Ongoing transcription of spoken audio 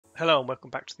Hello and welcome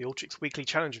back to the Alteryx Weekly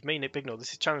Challenge with me, Nick Bignell.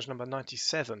 This is challenge number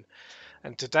 97,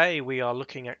 and today we are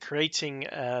looking at creating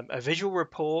a visual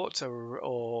report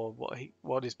or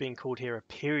what is being called here a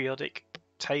periodic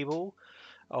table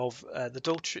of the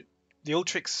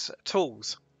Alteryx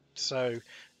tools. So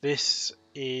this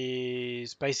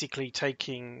is basically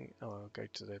taking.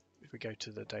 If we go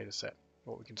to the data set,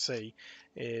 what we can see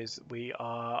is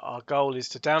our goal is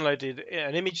to download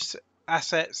an image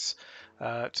assets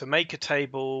to make a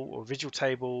table or visual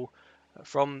table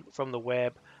from the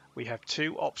web. We have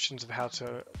two options of how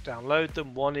to download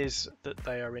them. One is that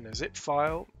they are in a zip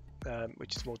file,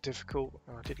 which is more difficult.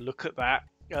 I did look at that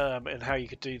and how you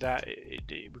could do that.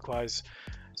 It requires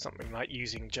something like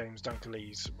using James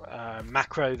Dunkley's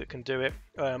macro that can do it,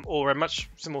 or a much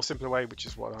more simpler way, which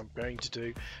is what I'm going to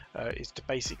do, is to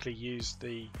basically use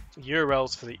the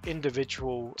URLs for the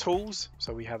individual tools.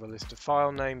 So we have a list of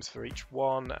file names for each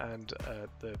one and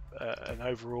an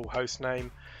overall host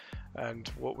name, and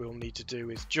what we'll need to do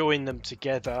is join them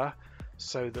together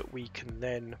so that we can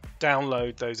then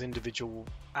download those individual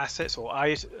assets or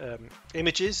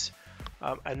images.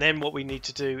 And then what we need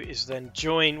to do is then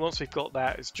once we've got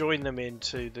that, is join them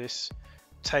into this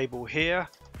table here,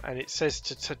 and it says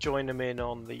to join them in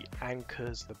on the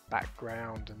anchors, the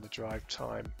background and the drive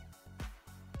time,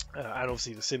 and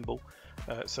obviously the symbol,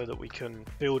 so that we can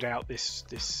build out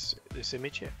this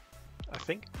image here. I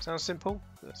think sounds simple.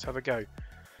 Let's have a go.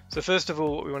 So first of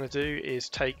all, what we want to do is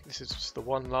this is just the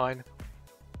one line,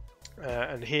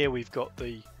 and here we've got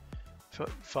the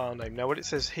file name. Now what it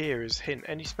says here is hint,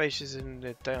 any spaces in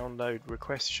the download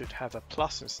request should have a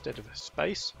plus instead of a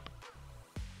space,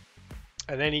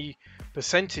 and any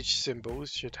percentage symbols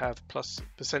should have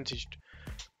percentage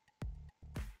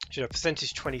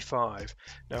 25.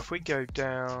 Now if we go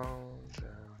down,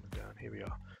 here we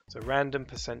are. So random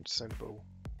percent symbol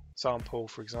sample,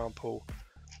 for example,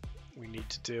 we need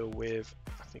to deal with,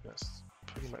 I think that's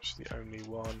pretty much the only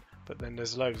one, but then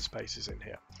there's a load of spaces in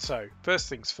here. So first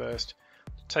things first,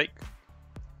 take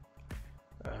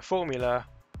a formula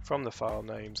from the file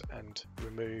names and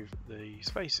remove the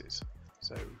spaces.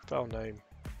 So file name,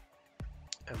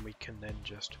 and we can then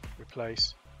just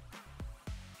replace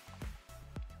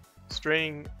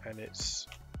string and its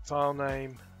file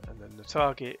name, and then the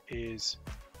target is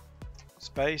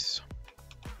space,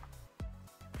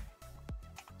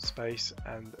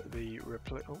 and the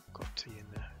got T in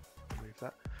there, remove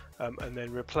that, and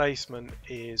then replacement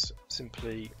is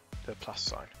simply the plus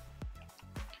sign.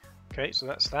 Okay, so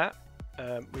that's that.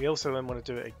 We also then want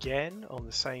to do it again on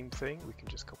the same thing. We can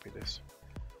just copy this,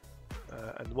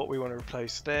 and what we want to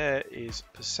replace there is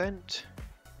 %,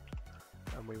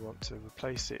 and we want to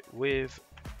replace it with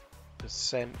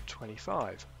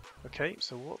 %25. Okay,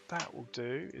 so what that will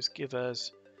do is give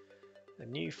us a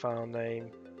new file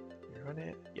name. Run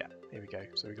it. Yeah, here we go.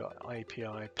 So we got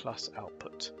API plus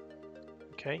output.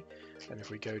 Okay, and if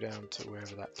we go down to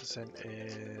wherever that percent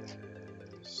is,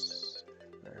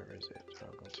 where is it? Oh,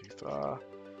 I've gone too far.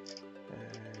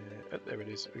 There it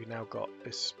is. We now got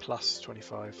this plus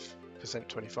 25%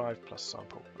 25 plus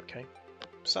sample. Okay,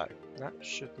 so that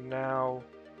should now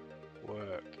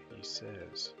work. He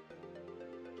says.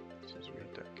 Let's just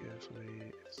read that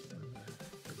carefully. It's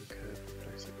we could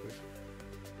replace it with.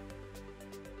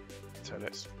 So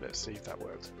let's see if that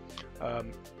works.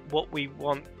 What we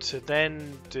want to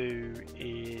then do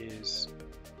is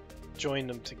join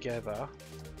them together.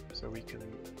 So we can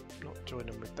not join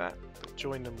them with that, but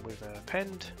join them with an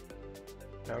append.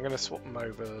 Now I'm going to swap them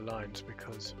over the lines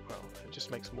because, well, it just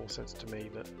makes more sense to me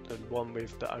that the one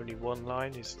with the only one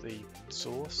line is the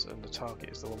source and the target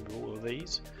is the one with all of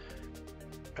these.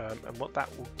 And what that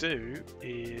will do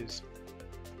is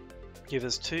give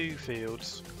us two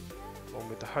fields, one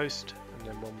with the host and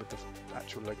then one with the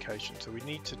actual location. So we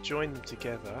need to join them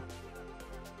together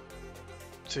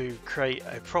to create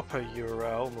a proper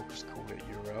URL, and we'll just call it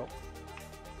URL.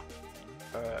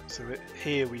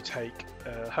 Here we take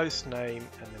a host name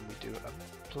and then we do a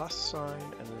plus sign,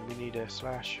 and then we need a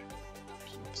slash,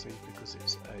 obviously because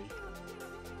it's and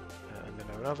then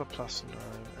another plus sign,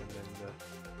 and then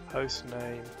the host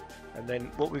name, and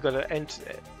then what we've got to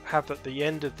have at the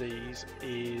end of these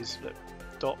is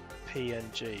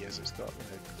 .png, as it's got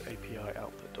API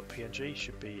output.png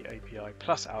should be API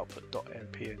plus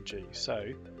output.mpng.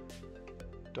 So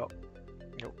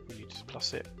we need to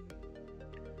plus it,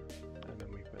 and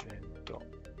then we put in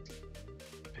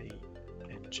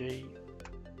 .png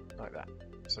like that.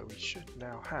 So we should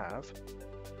now have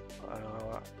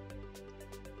our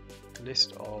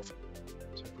list of,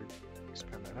 so if we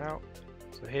expand that out,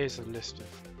 so here's a list of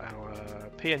our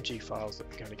PNG files that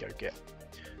we're going to go get.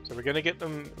 So we're going to get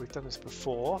them, we've done this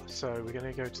before, so we're going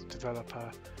to go to developer,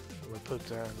 and we'll put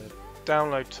down the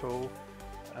download tool,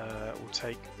 we'll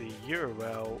take the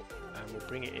URL and we'll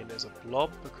bring it in as a blob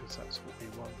because that's what we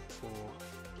want for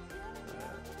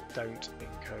don't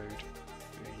encode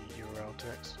the URL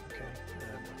text. Okay, I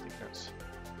think that's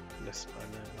the lesson I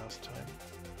learned last time.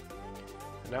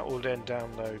 And that will then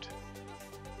download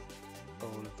all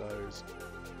of those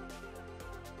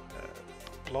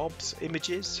blobs,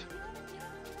 images.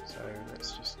 So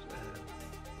let's just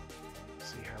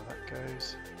see how that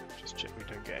goes. Just check we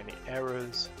don't get any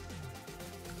errors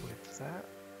with that.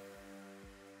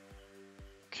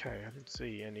 Okay, I didn't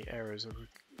see any errors.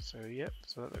 So yep,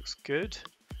 so that looks good.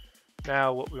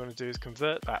 Now what we want to do is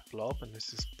convert that blob, and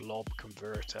this is blob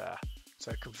converter.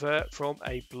 So convert from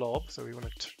a blob, so we want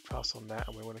to pass on that,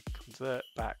 and we want to convert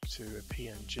back to a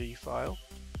PNG file.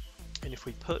 And if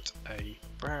we put a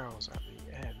browse at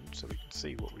the end so we can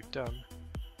see what we've done,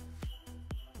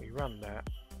 we run that,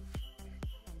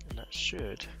 and that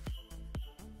should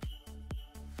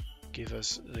give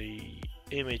us the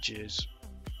images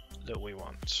that we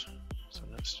want. So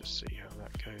let's just see how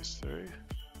that goes through.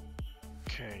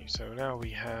 Okay, so now we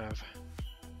have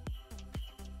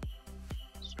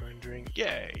rendering,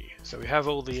 yay! So we have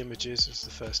all the images. It's the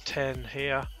first 10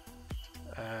 here,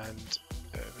 and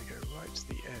we go right to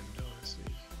the end. Oh, let's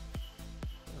see.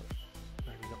 Oh,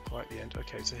 maybe not quite the end.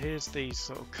 Okay, so here's these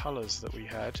sort of colors that we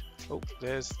had. Oh,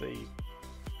 there's the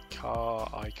car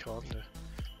icon,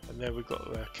 and then we've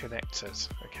got the connectors.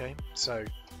 Okay, so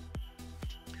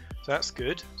that's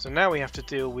good. So now we have to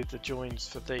deal with the joins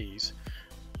for these.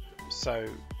 So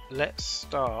let's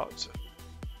start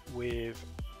with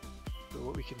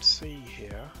what we can see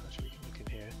here. Actually, we can look in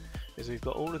here. Is we've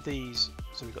got all of these.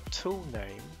 So we've got tool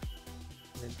name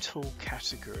and then tool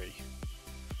category.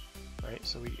 Right.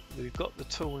 So we've got the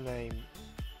tool name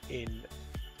in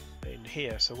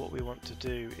here. So what we want to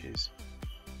do is,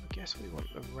 I guess we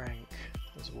want the rank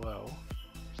as well,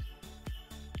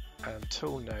 and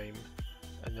tool name,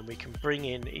 and then we can bring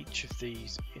in each of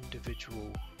these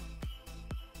individual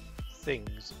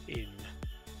things in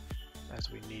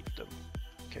as we need them.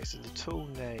 Okay, so the tool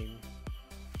name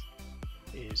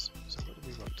is, so what do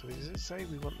we want to, does it say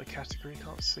we want the category? I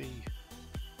can't see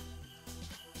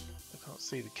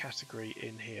the category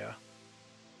in here,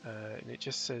 and it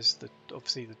just says that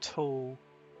obviously the tool,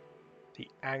 the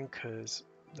anchors,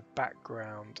 the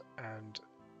background, and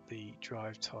the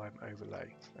drive time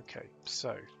overlay. Okay,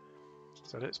 so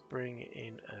let's bring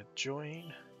in a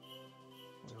join.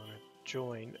 We want to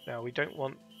join. Now we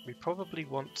probably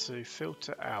want to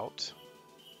filter out.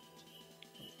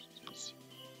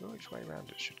 Which way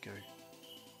around it should go.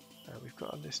 We've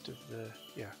got a list of the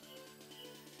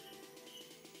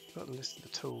got a list of the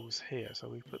tools here, so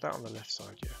we put that on the left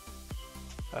side, yeah.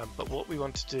 But what we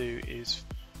want to do is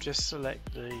just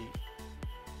select the.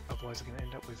 Otherwise, we're going to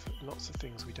end up with lots of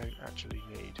things we don't actually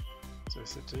need. So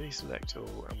it's a deselect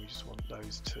all, and we just want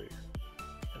those two,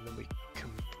 and then we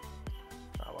can.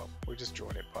 Oh well, we'll just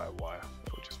join it by a wire.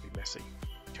 It will just be messy.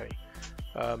 Okay.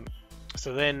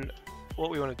 So then. What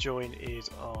we want to join is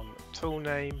on tool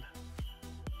name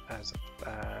as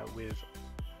with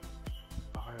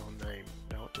file name.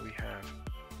 Now what do we have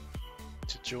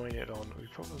to join it on? We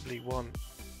probably want,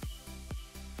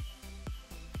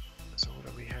 so what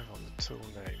do we have on the tool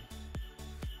name?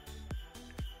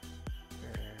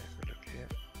 If we look here,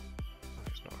 oh,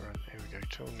 it's not run. Here we go,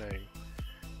 tool name.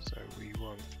 So we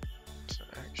want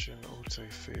action auto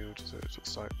field, so it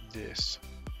looks like this.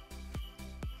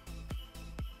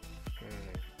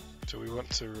 So we want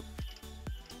to, we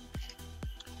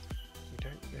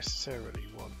don't necessarily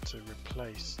want to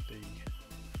replace the,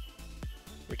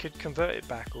 we could convert it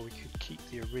back, or we could keep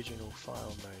the original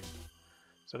file name.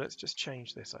 So let's just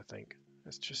change this, I think.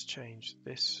 Let's just change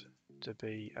this to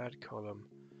be add column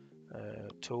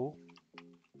tool.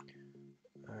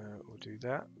 We'll do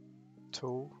that,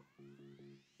 tool,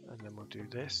 and then we'll do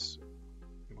this.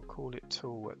 And we'll call it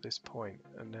tool at this point,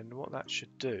 and then what that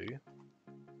should do.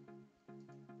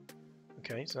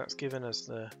 Okay, so that's given us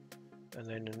the, and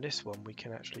then in this one we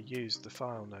can actually use the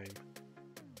file name,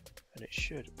 and it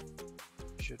should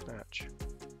match,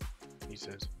 he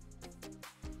says.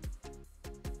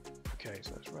 Okay,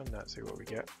 so let's run that, see what we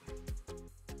get.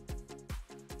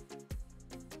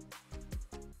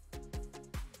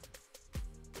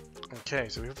 Okay,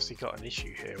 so we've obviously got an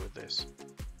issue here with this.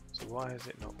 So why is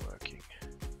it not working?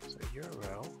 So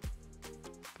URL,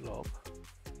 blob,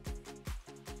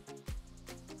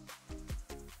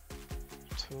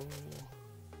 tool,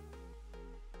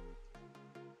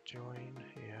 join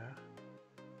here.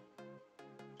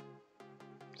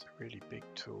 So really big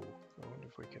tool. I wonder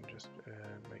if we can just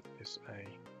make this a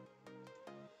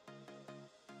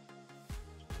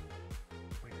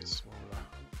smaller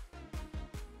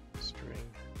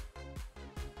string.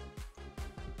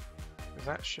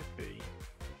 That should be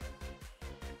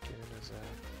given as a...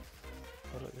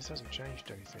 Oh look, this hasn't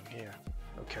changed anything here.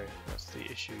 Okay, that's the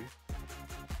issue.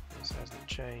 This hasn't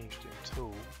changed in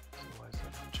tool, so why is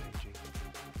that not changing?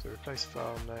 So replace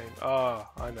file name. Ah,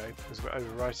 I know, because we're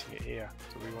overwriting it here,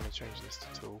 so we want to change this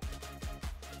to tool.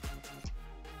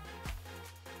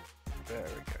 There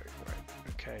we go, right,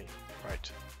 okay,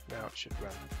 right, now it should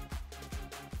run.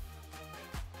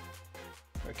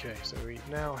 Okay, so we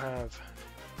now have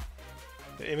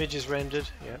the image is rendered,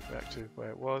 yeah, back to where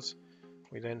it was.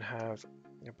 We then have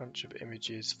a bunch of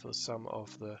images for some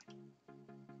of the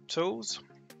tools.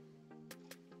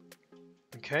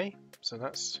 Okay, so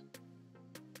that's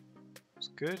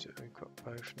good. We've got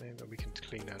both names, and we can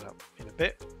clean that up in a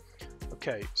bit.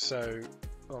 Okay, so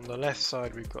on the left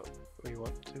side do we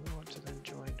want to then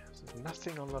join? So there's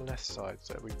nothing on the left side,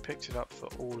 so we picked it up for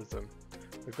all of them.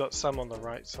 We've got some on the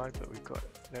right side, but we've got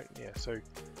no, yeah, so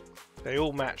they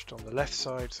all matched on the left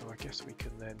side, so I guess we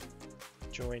can then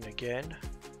join again.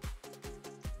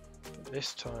 But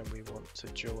this time we want to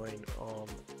join on,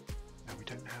 no, we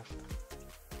don't have,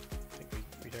 I think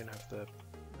we don't have the,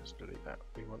 let's delete that.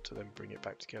 We want to then bring it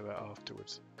back together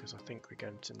afterwards, because I think we're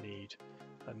going to need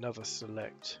another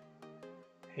select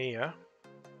here.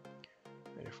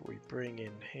 And if we bring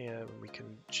in here, we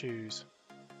can choose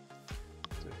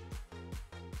to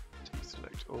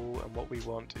select all, and what we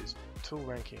want is tool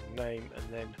ranking name, and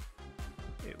then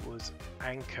it was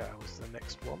anchor was the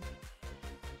next one.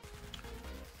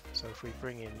 So if we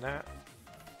bring in that,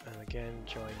 and again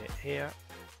join it here,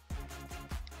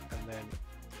 and then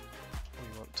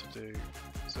we want to do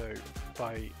so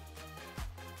by,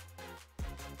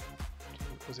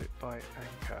 was it by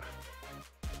anchor,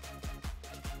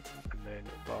 and then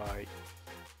by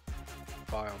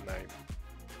file name.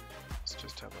 Let's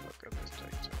just have a look at this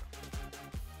data.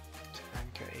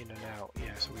 Anchor in and out,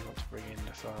 yeah, so we want to bring in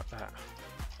the that.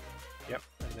 Yep,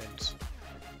 and then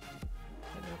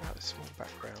I don't know about this small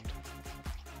background.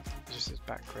 It just says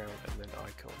background and then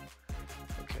icon.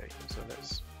 Okay, so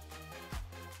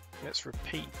let's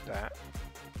repeat that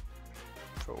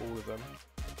for all of them.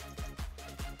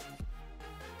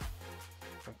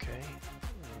 Okay,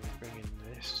 and we bring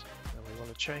in this, and we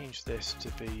want to change this to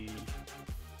be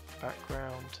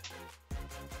background.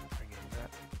 Bring in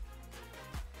that.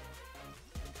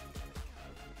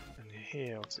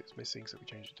 Here, obviously it's missing, so we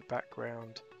change it to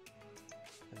background,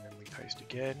 and then we paste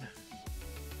again.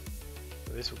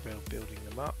 So this will be building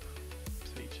them up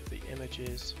to each of the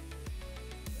images.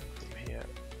 And from here,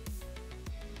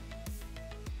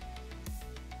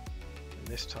 and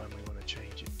this time we want to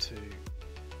change it to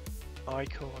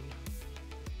icon,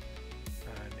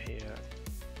 and here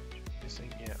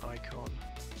missing, yeah, icon.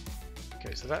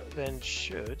 Okay, so that then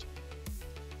should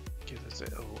give us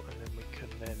it all, and then we can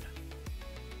then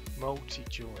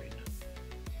multi-join. We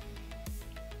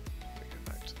go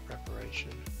back to the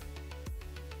preparation.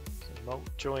 So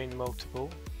join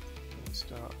multiple. And we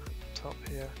start at the top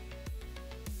here.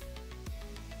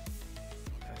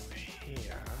 And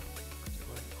here, because it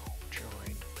won't all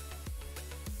join.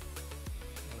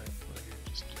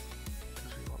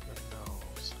 Because we want the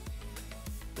nulls.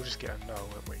 We'll just get a null,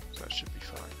 won't we? So that should be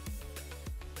fine.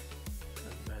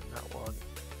 And then that one.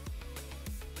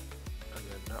 And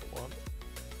then that one.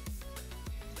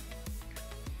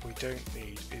 We don't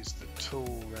need is the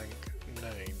tool rank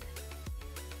name,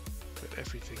 but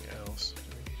everything else, do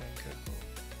we need anchor? Or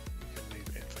we can leave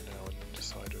it in for now and then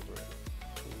decide over it.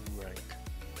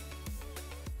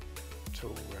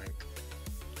 Tool rank.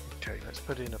 Okay, let's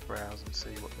put in a browse and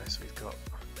see what mess we've got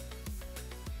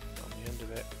on the end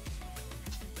of it.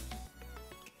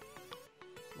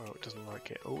 Well, it doesn't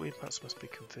like it. All inputs must be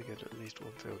configured at least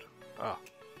one field. Ah,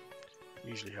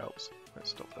 usually helps. Let's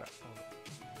stop that.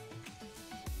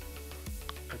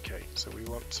 Okay, so we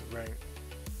want to rank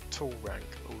tool rank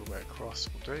all the way across,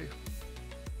 will do.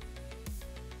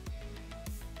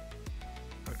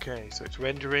 Okay, so it's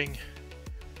rendering.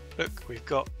 Look, we've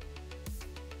got,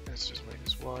 let's just make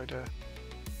this wider.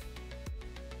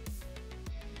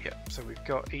 Yep, so we've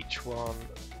got each one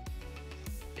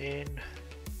in.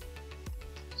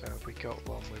 So if we got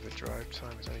one with a drive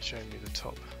time, it's only showing me the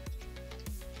top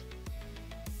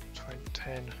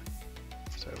 10.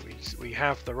 So we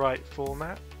have the right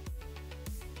format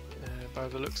by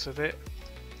the looks of it.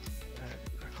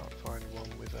 I can't find one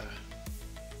with a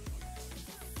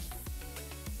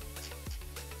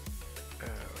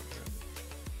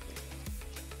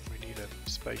we need a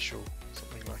spatial,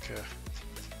 something like a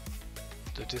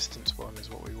the distance one is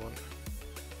what we want.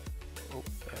 Oh,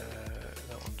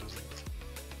 that one doesn't.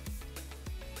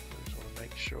 I just want to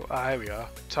make sure. Ah, here we are.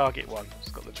 Target one. It's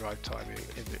got the drive time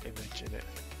image in it.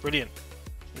 Brilliant.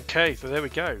 Okay, so there we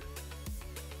go.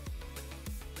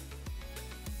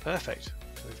 Perfect.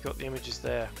 So we've got the images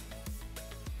there.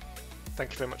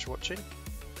 Thank you very much for watching.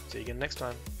 See you again next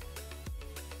time.